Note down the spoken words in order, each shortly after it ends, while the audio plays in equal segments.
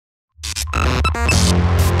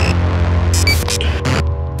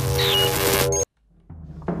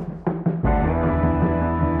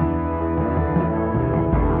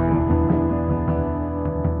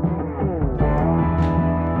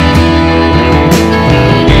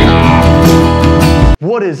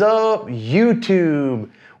What is up, YouTube?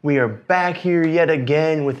 We are back here yet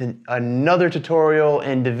again with another tutorial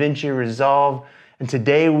in DaVinci Resolve, and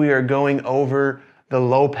today we are going over the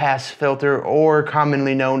low pass filter, or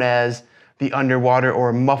commonly known as the underwater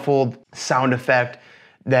or muffled sound effect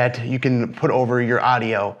that you can put over your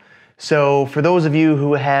audio. So for those of you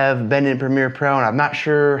who have been in Premiere Pro, and I'm not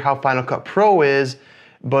sure how Final Cut Pro is,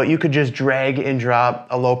 but you could just drag and drop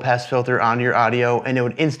a low pass filter onto your audio and it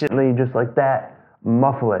would instantly, just like that,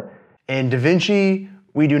 muffle it. In DaVinci,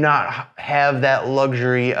 we do not have that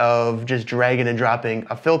luxury of just dragging and dropping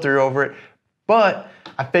a filter over it, but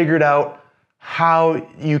I figured out how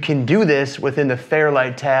you can do this within the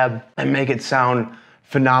Fairlight tab and make it sound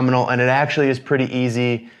phenomenal, and it actually is pretty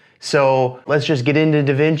easy. So let's just get into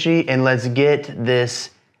DaVinci and let's get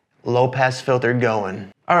this low pass filter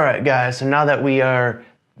going. All right guys, so now that we are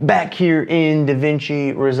back here in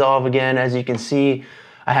DaVinci Resolve again, as you can see,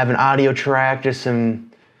 I have an audio track, just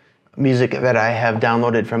some music that I have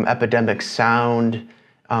downloaded from Epidemic Sound.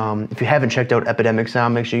 If you haven't checked out Epidemic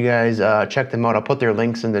Sound, make sure you guys check them out. I'll put their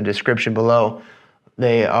links in the description below.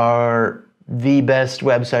 They are the best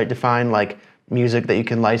website to find like music that you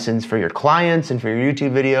can license for your clients and for your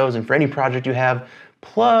YouTube videos and for any project you have.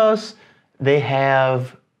 Plus, they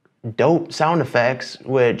have dope sound effects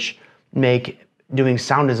which make doing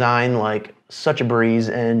sound design like such a breeze,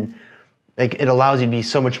 and like it allows you to be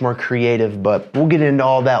so much more creative, but we'll get into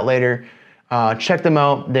all that later. Check them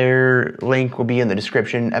out. Their link will be in the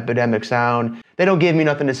description, Epidemic Sound. They don't give me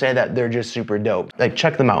nothing to say that, they're just super dope. Like,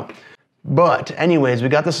 check them out. But anyways, we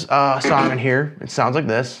got this song in here. It sounds like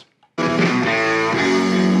this.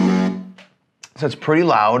 So it's pretty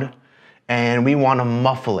loud, and we want to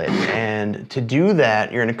muffle it. And to do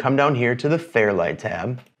that, you're going to come down here to the Fairlight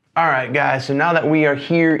tab. All right, guys, so now that we are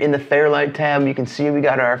here in the Fairlight tab, you can see we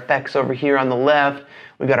got our effects over here on the left,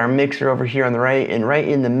 we got our mixer over here on the right, and right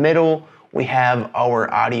in the middle, we have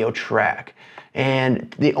our audio track.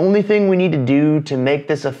 And the only thing we need to do to make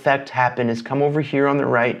this effect happen is come over here on the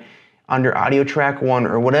right, under audio track 1,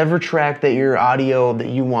 or whatever track that your audio that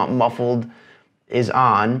you want muffled is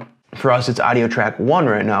on. For us, it's audio track 1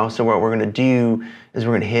 right now, so what we're gonna do is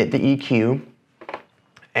we're gonna hit the EQ,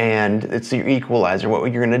 and it's your equalizer. What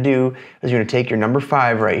you're gonna do is you're gonna take your number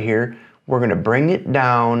 5 right here, we're gonna bring it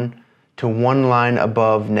down to one line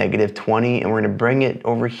above -20, and we're gonna bring it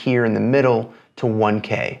over here in the middle to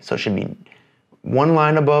 1K. So it should be one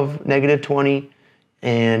line above -20,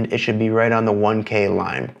 and it should be right on the 1K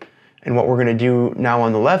line. And what we're gonna do now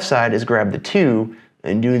on the left side is grab the 2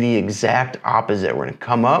 and do the exact opposite. We're gonna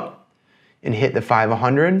come up and hit the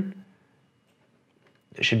 500.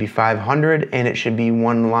 It should be 500, and it should be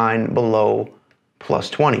one line below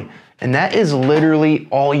 +20. And that is literally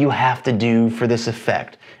all you have to do for this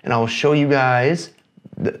effect. And I'll show you guys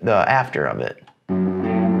the after of it.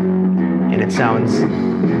 And it sounds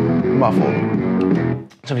muffled.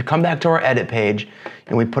 So if we come back to our edit page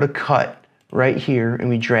and we put a cut right here and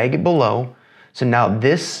we drag it below, so now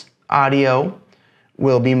this audio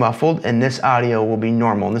will be muffled and this audio will be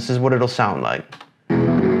normal. And this is what it'll sound like.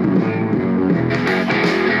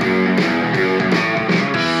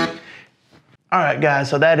 All right guys,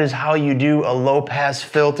 so that is how you do a low pass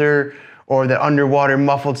filter or the underwater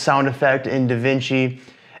muffled sound effect in DaVinci.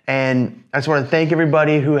 And I just want to thank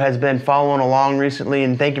everybody who has been following along recently,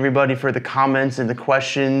 and thank everybody for the comments and the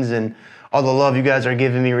questions and all the love you guys are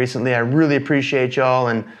giving me recently. I really appreciate y'all,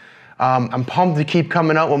 and I'm pumped to keep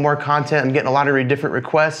coming out with more content. I'm getting a lot of different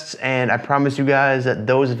requests, and I promise you guys that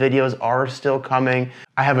those videos are still coming.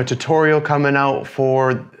 I have a tutorial coming out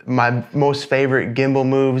for my most favorite gimbal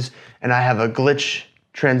moves, and I have a glitch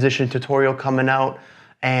transition tutorial coming out.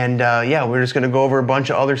 And yeah, we're just gonna go over a bunch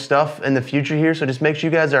of other stuff in the future here. So just make sure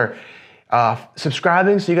you guys are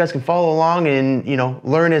subscribing so you guys can follow along and, you know,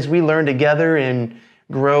 learn as we learn together and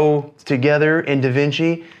grow together in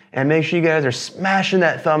DaVinci. And make sure you guys are smashing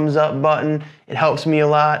that thumbs up button. It helps me a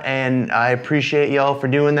lot, and I appreciate y'all for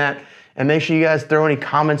doing that. And make sure you guys throw any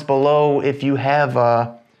comments below if you have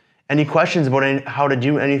any questions about how to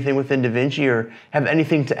do anything within DaVinci, or have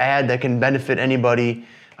anything to add that can benefit anybody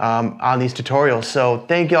on these tutorials. So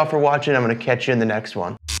thank y'all for watching. I'm gonna catch you in the next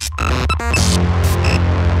one.